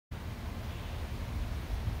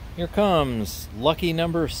Here comes lucky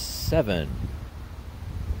number 7.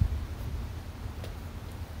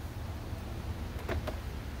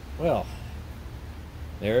 Well,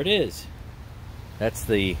 there it is. That's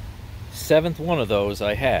the 7th one of those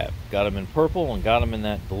I have. Got them in purple and got them in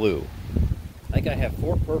that blue. I think I have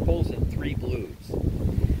 4 purples and 3 blues.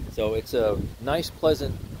 So it's a nice,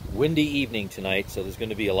 pleasant, windy evening tonight, so there's going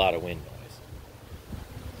to be a lot of wind noise.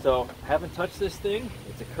 So, haven't touched this thing.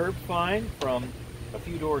 It's a curb find from a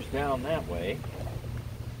few doors down that way.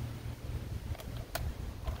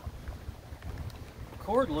 The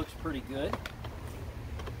cord looks pretty good.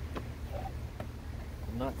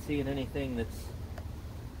 I'm not seeing anything that's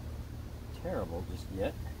terrible just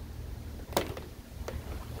yet.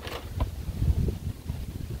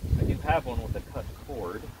 I do have one with a cut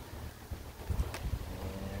cord. And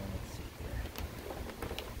let's see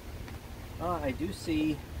here. I do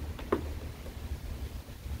see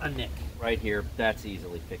a nick right here. That's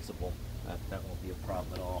easily fixable. That won't be a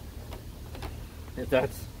problem at all. If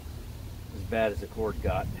that's as bad as the cord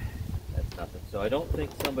got, that's nothing. So I don't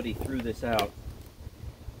think somebody threw this out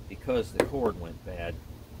because the cord went bad.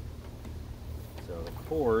 So the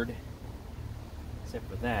cord, except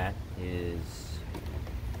for that, is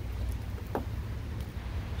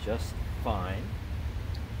just fine.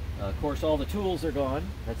 Of course, all the tools are gone.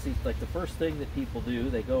 That's like the first thing that people do.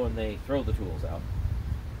 They go and they throw the tools out.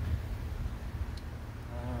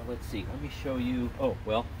 Let's see. Let me show you. Oh,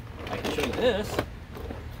 well, I can show you this.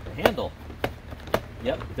 The handle.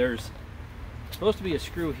 Yep, there's supposed to be a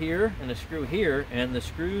screw here and a screw here, and the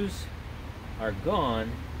screws are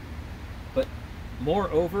gone. But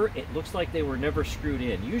moreover, it looks like they were never screwed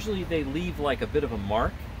in. Usually they leave like a bit of a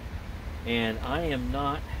mark, and I'm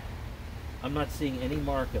not seeing any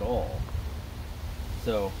mark at all.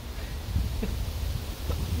 So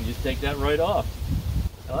you just take that right off.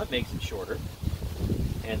 Now that makes it shorter.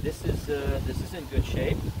 And this is in good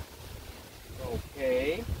shape.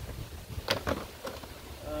 Okay.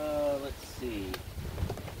 Let's see.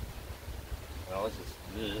 Well, this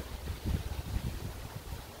is. Ugh.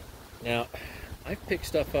 Now, I've picked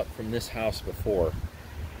stuff up from this house before,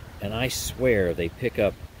 and I swear they pick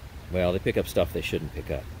up. Well, they pick up stuff they shouldn't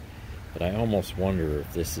pick up. But I almost wonder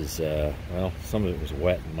if this is. Well, some of it was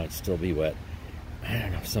wet and might still be wet. I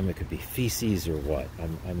don't know if some of it could be feces or what.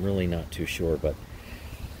 I'm really not too sure, but.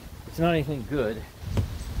 It's not anything good.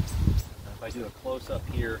 If I do a close-up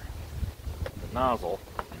here of the nozzle,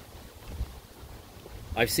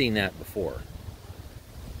 I've seen that before.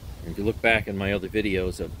 And if you look back in my other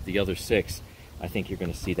videos of the other 6, I think you're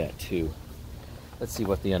going to see that too. Let's see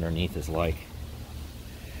what the underneath is like.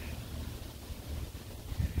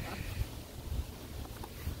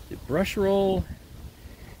 The brush roll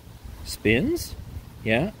spins.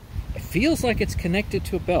 Yeah. It feels like it's connected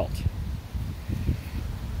to a belt.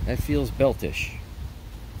 That feels beltish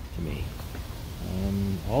to me.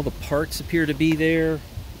 All the parts appear to be there.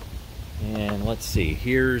 And let's see,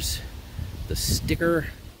 here's the sticker.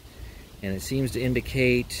 And it seems to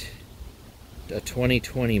indicate a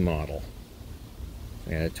 2020 model.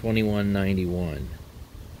 Yeah, 2191.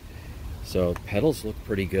 So pedals look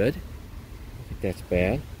pretty good. I don't think that's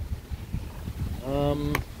bad.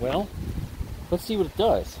 Well, let's see what it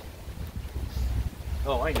does.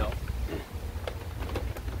 Oh, I know.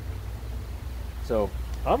 So,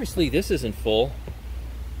 obviously this isn't full.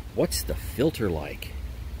 What's the filter like?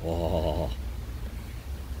 Oh.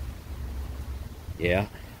 Yeah,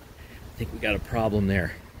 I think we got a problem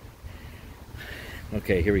there.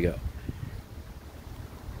 Okay, here we go.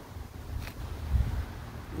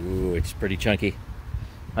 Ooh, it's pretty chunky.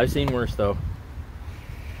 I've seen worse though.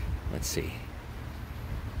 Let's see.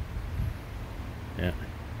 Yeah,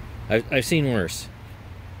 I've seen worse.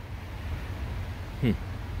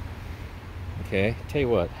 Okay, tell you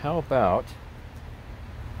what, how about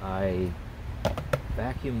I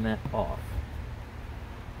vacuum that off?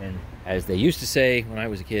 And as they used to say when I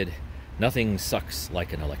was a kid, nothing sucks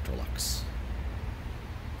like an Electrolux.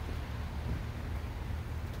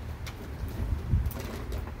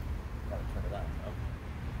 Gotta turn it on, though.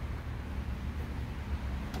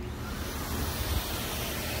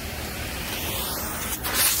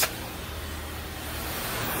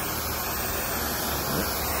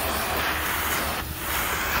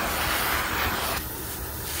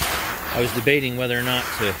 I was debating whether or not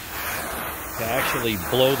to actually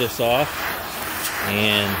blow this off,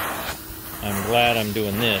 and I'm glad I'm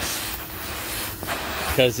doing this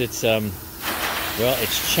because it's well,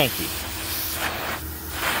 it's chunky,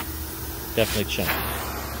 definitely chunky.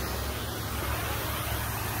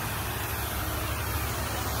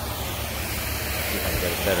 See if I can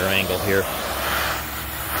get a better angle here.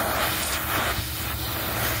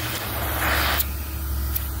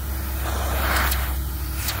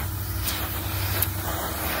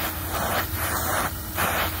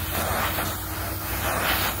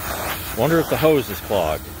 Wonder if the hose is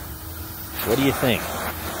clogged. What do you think?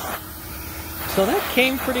 So that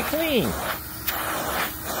came pretty clean.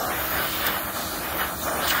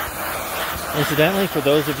 Incidentally, for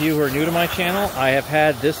those of you who are new to my channel, I have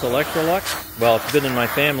had this Electrolux. Well, it's been in my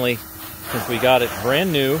family since we got it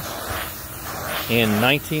brand new in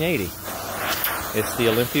 1980. It's the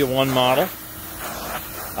Olympia 1 model.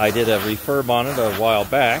 I did a refurb on it a while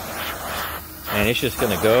back, and it's just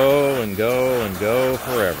going to go and go and go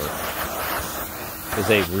forever. Because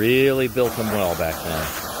they really built them well back then.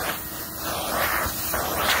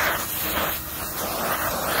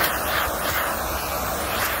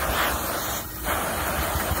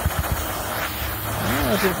 Well,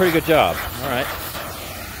 that did a pretty good job. All right.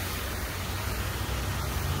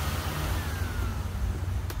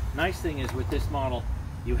 Nice thing is with this model,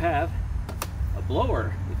 you have a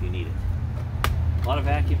blower if you need it. A lot of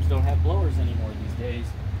vacuums don't have blowers anymore these days.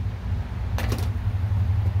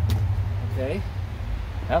 Okay,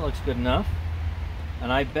 that looks good enough.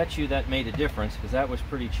 And I bet you that made a difference because that was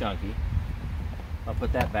pretty chunky. I'll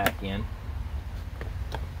put that back in.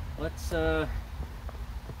 Let's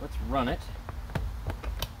run it.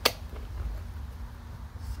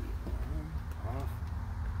 Off.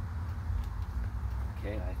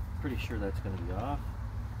 Okay, I'm pretty sure that's going to be off.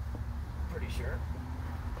 Pretty sure.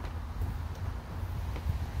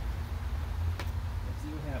 Let's see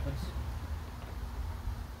what happens.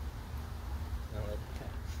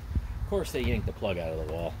 Of course, they yanked the plug out of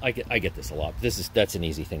the wall. I get this a lot. That's an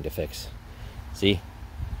easy thing to fix. See,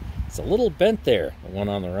 it's a little bent there. The one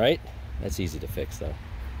on the right. That's easy to fix, though.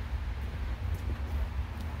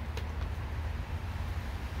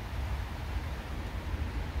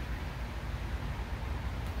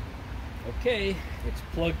 Okay, it's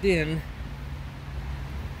plugged in.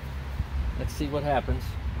 Let's see what happens.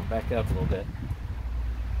 I'll back up a little bit.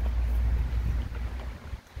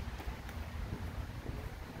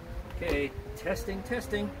 Okay, testing,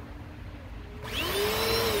 testing.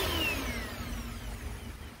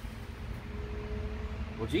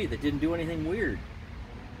 Well, gee, that didn't do anything weird.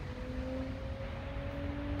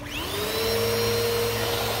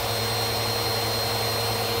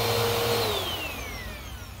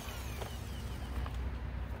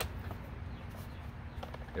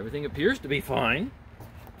 Everything appears to be fine.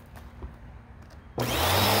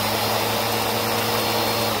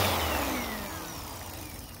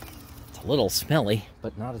 It's a little smelly,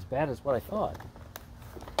 but not as bad as what I thought.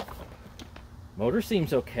 Motor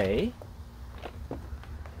seems okay.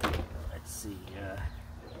 Let's see.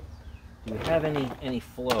 Do we have any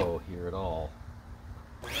flow here at all?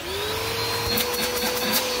 Yep.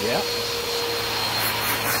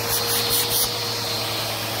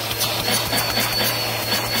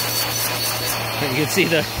 You can see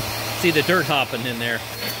the dirt hopping in there.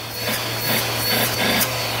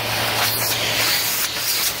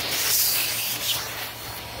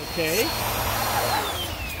 Okay.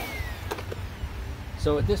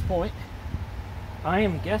 So at this point, I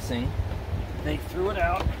am guessing they threw it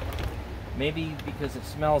out, maybe because it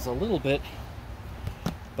smells a little bit,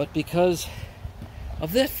 but because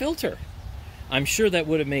of that filter. I'm sure that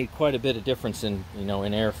would have made quite a bit of difference in, in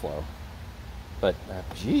airflow. But,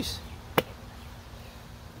 geez.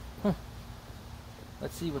 Huh.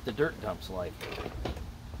 Let's see what the dirt dump's like.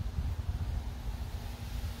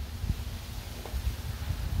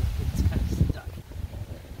 It's kind of stuck.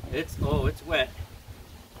 It's wet.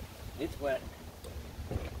 It's wet.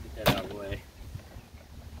 Get that out of the way.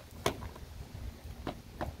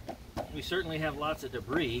 We certainly have lots of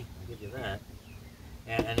debris, I'll give you that.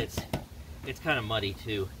 And it's kind of muddy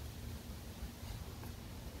too.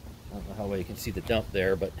 I don't know how well you can see the dump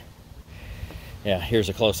there, but yeah, here's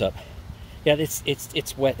a close-up. Yeah,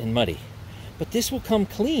 it's wet and muddy, but this will come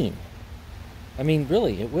clean. I mean,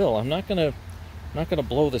 really, it will. I'm not gonna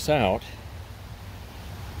blow this out.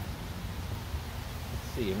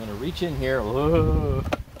 Let's see. I'm gonna reach in here. Whoa.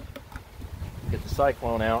 Get the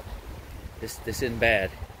cyclone out. This isn't bad.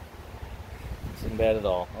 This isn't bad at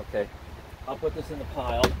all. Okay, I'll put this in the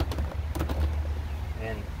pile,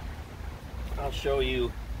 and I'll show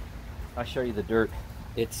you the dirt.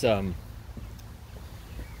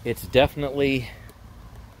 It's definitely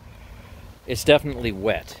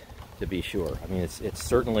wet, to be sure. I mean, it's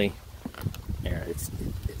certainly, yeah, it's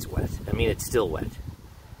wet. I mean, it's still wet.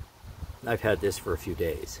 I've had this for a few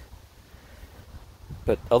days,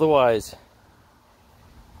 but otherwise,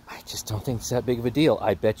 I just don't think it's that big of a deal.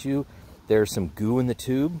 I bet you there's some goo in the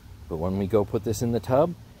tube, but when we go put this in the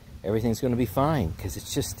tub, everything's going to be fine because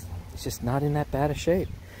it's just not in that bad a shape.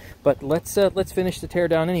 But let's finish the tear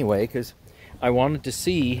down anyway, because I wanted to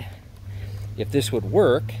see if this would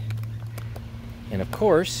work. And of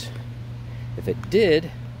course, If it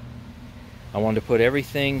did, I wanted to put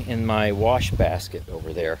everything in my wash basket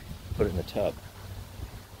over there, put it in the tub,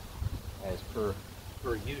 as per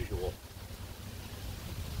usual.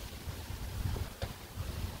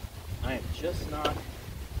 I am just not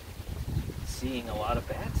seeing a lot of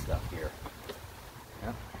bad stuff here.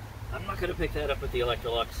 Yeah. I'm not going to pick that up with the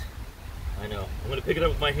Electrolux. I know. I'm going to pick it up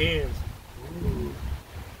with my hands. Ooh.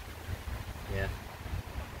 Yeah.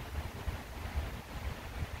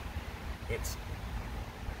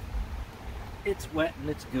 It's wet and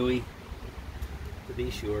it's gooey, to be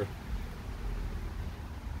sure.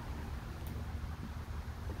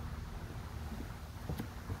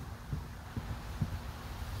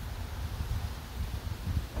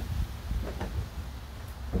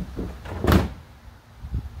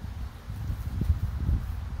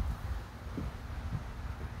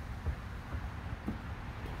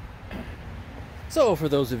 So, for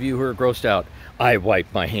those of you who are grossed out, I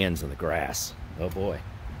wiped my hands in the grass. Oh boy.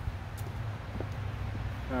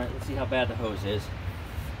 Alright, let's see how bad the hose is.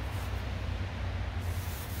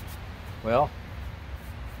 Well,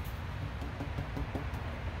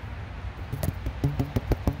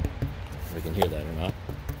 if we can hear that or not.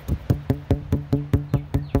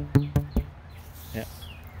 Yeah.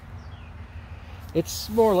 It's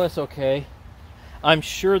more or less okay. I'm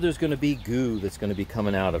sure there's going to be goo that's going to be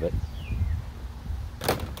coming out of it.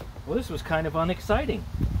 Well, this was kind of unexciting.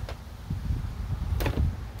 Oh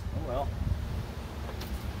well.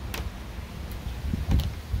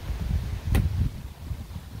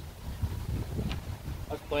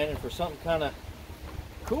 I was planning for something kind of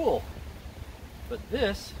cool, but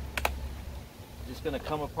this is just going to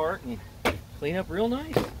come apart and clean up real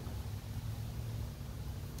nice. All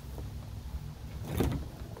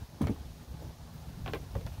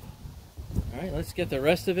right, let's get the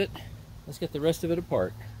rest of it. Let's get the rest of it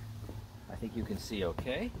apart. I think you can see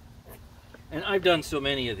okay. And I've done so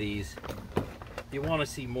many of these. If you want to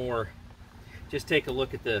see more, just take a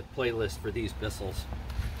look at the playlist for these Bissells.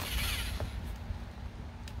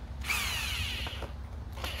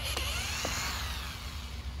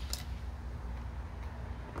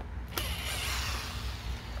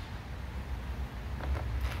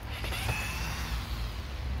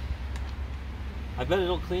 I bet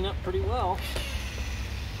it'll clean up pretty well.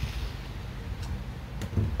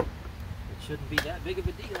 It shouldn't be that big of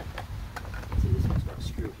a deal. Let's see, this one's got a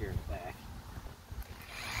screw here in the back.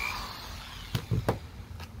 And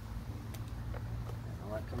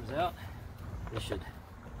all that comes out, this should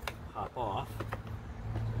pop off.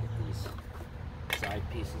 Get these side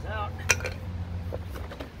pieces out.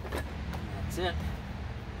 That's it.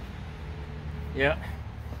 Yeah.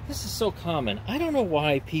 This is so common. I don't know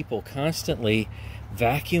why people constantly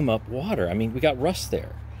vacuum up water. I mean, we got rust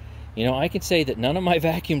there. You know, I can say that none of my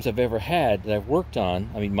vacuums I've ever had that I've worked on,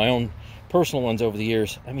 I mean, my own personal ones over the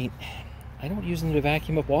years, I mean, I don't use them to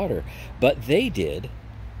vacuum up water, but they did.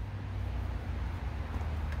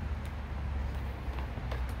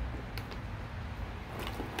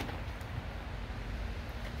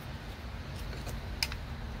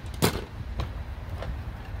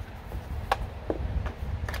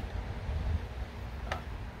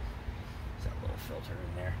 Filter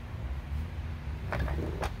in there. Let's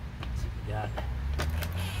see what we got.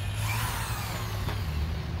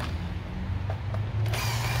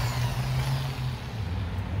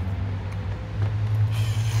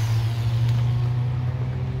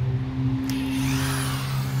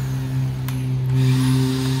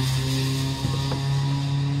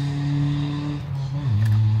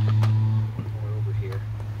 More over here.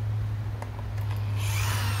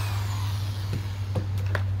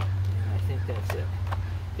 Yeah, I think that's it.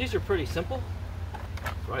 These are pretty simple.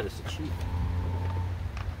 Try this is cheap.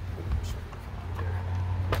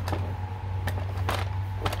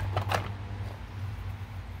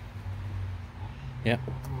 Yeah.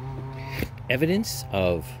 Evidence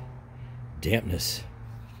of dampness.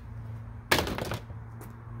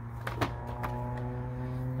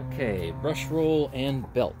 Okay, brush roll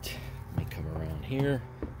and belt. Let me come around here.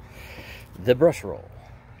 The brush roll.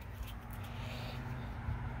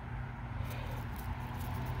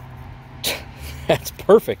 That's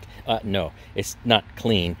perfect. No, it's not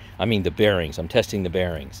clean. I mean the bearings. I'm testing the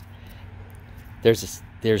bearings. There's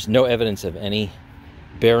no evidence of any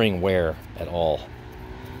bearing wear at all.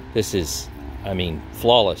 This is, I mean,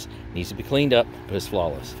 flawless. Needs to be cleaned up, but it's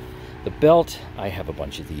flawless. The belt, I have a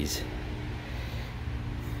bunch of these.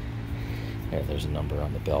 There's a number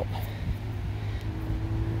on the belt.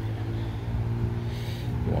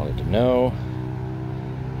 You wanted to know.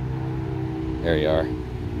 There you are.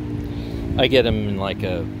 I get them in like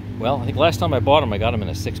a, well, I think last time I bought them, I got them in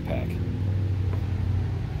a 6-pack.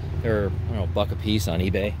 They're, I don't know, $1 a piece on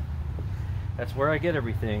eBay. That's where I get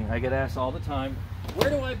everything. I get asked all the time, where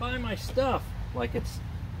do I buy my stuff? Like it's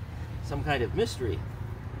some kind of mystery.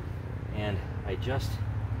 And I just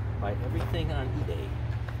buy everything on eBay.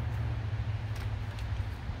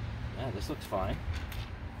 Yeah, this looks fine.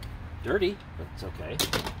 Dirty, but it's okay.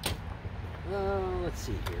 Let's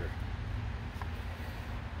see here.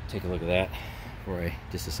 Take a look at that before I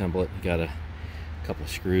disassemble it. You got a couple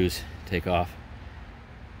of screws to take off.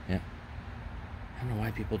 Yeah. I don't know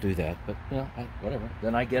why people do that, but you know, whatever.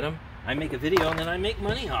 Then I get them, I make a video, and then I make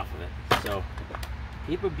money off of it. So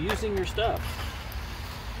keep abusing your stuff.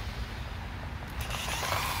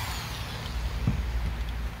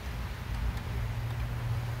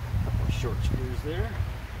 Couple of short screws there.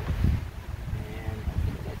 And I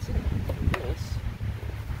think that's it for this.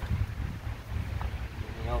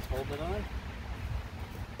 Anything else holding it on?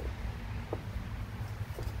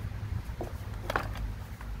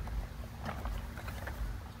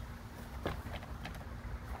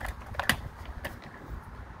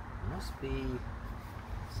 Must be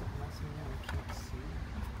something else in there I can't see.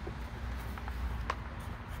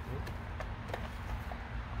 Nope.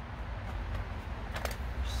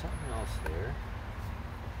 There's something else there.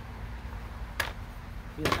 I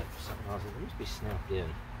feel like there's something else. It must be snapped in.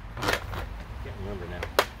 Can't remember now.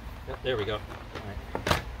 Yep, there we go.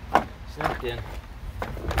 Alright. Snapped in.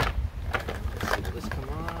 Let's see, will this come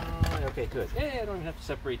on? Okay, good. Hey, I don't even have to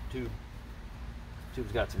separate the tube. The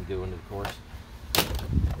tube's got some goo into the course.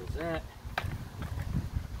 There's that.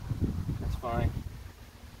 That's fine.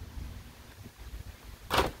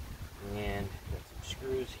 And got some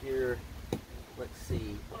screws here. Let's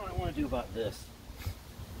see. What do I want to do about this?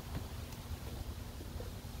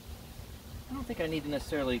 I don't think I need to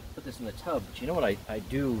necessarily put this in the tub, but you know what I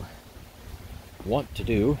do want to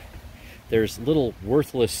do? There's little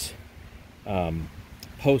worthless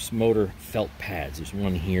post-motor felt pads. There's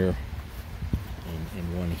one here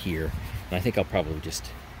and one here. And I think I'll probably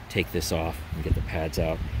just take this off and get the pads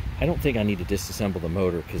out. I don't think I need to disassemble the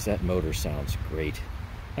motor because that motor sounds great.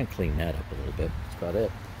 I can clean that up a little bit. That's about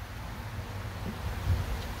it.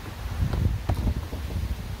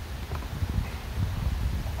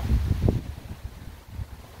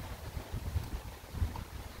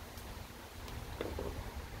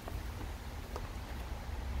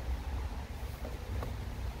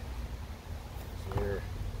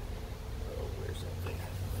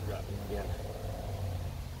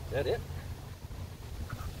 Is that it?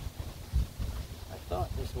 I thought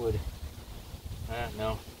this would,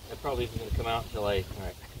 no, that probably isn't going to come out until all right.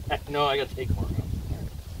 No, I got to take more out. Right.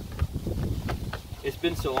 It's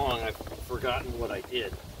been so long, I've forgotten what I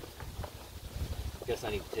did. I guess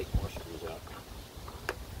I need to take more screws out.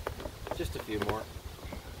 Just a few more.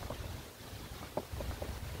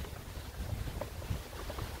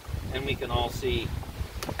 And we can all see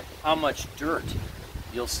how much dirt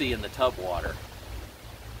you'll see in the tub water.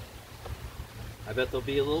 I bet there'll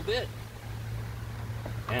be a little bit.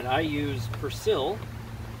 And I use Bissell,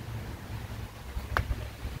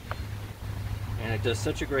 and it does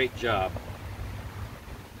such a great job.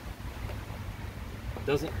 It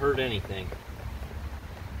doesn't hurt anything.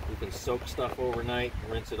 You can soak stuff overnight,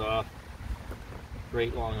 rinse it off.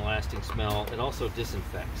 Great long lasting smell. It also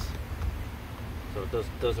disinfects. So it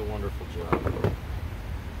does a wonderful job.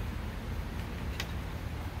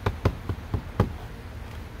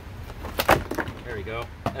 There we go.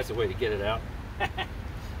 That's a way to get it out. So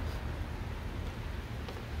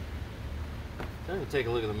I'm going to take a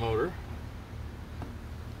look at the motor.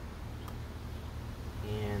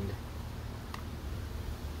 And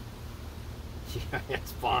yeah,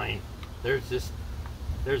 it's fine. There's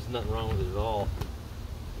nothing wrong with it at all.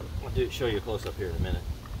 I'll show you a close up here in a minute.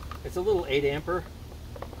 It's a little 8 ampere,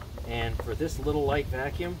 and for this little light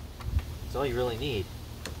vacuum, it's all you really need.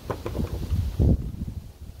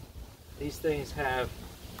 These things have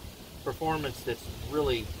performance that's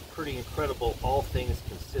really pretty incredible, all things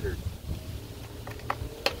considered.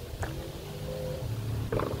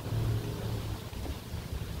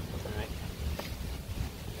 Alright.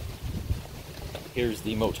 Here's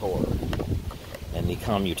the motor and the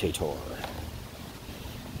commutator.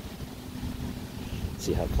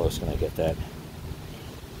 See how close can I get that?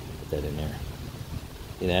 Put that in there.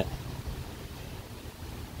 See that?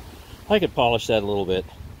 I could polish that a little bit.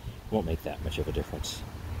 Won't make that much of a difference,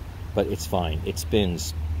 but it's fine. It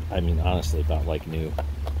spins, I mean, honestly, about like new.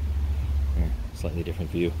 Here, slightly different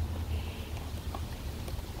view.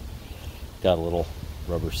 Got a little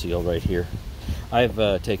rubber seal right here.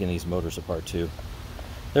 I've taken these motors apart too.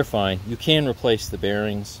 They're fine. You can replace the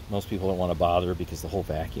bearings. Most people don't want to bother because the whole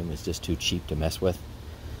vacuum is just too cheap to mess with.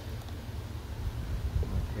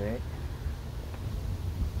 Okay.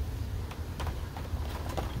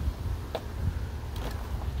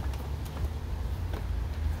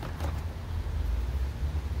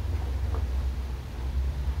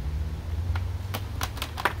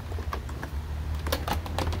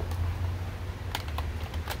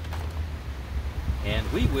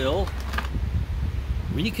 And we will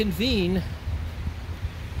reconvene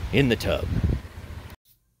in the tub.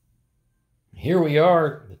 Here we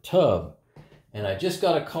are, the tub. And I just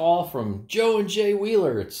got a call from Joe and Jay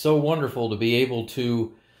Wheeler. It's so wonderful to be able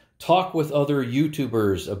to talk with other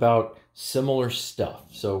YouTubers about similar stuff.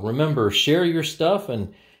 So remember, share your stuff,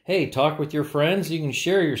 and hey, talk with your friends. You can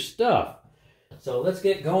share your stuff. So let's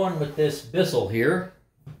get going with this Bissell here.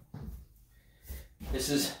 This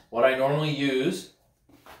is what I normally use.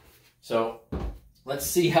 So let's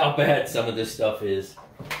see how bad some of this stuff is.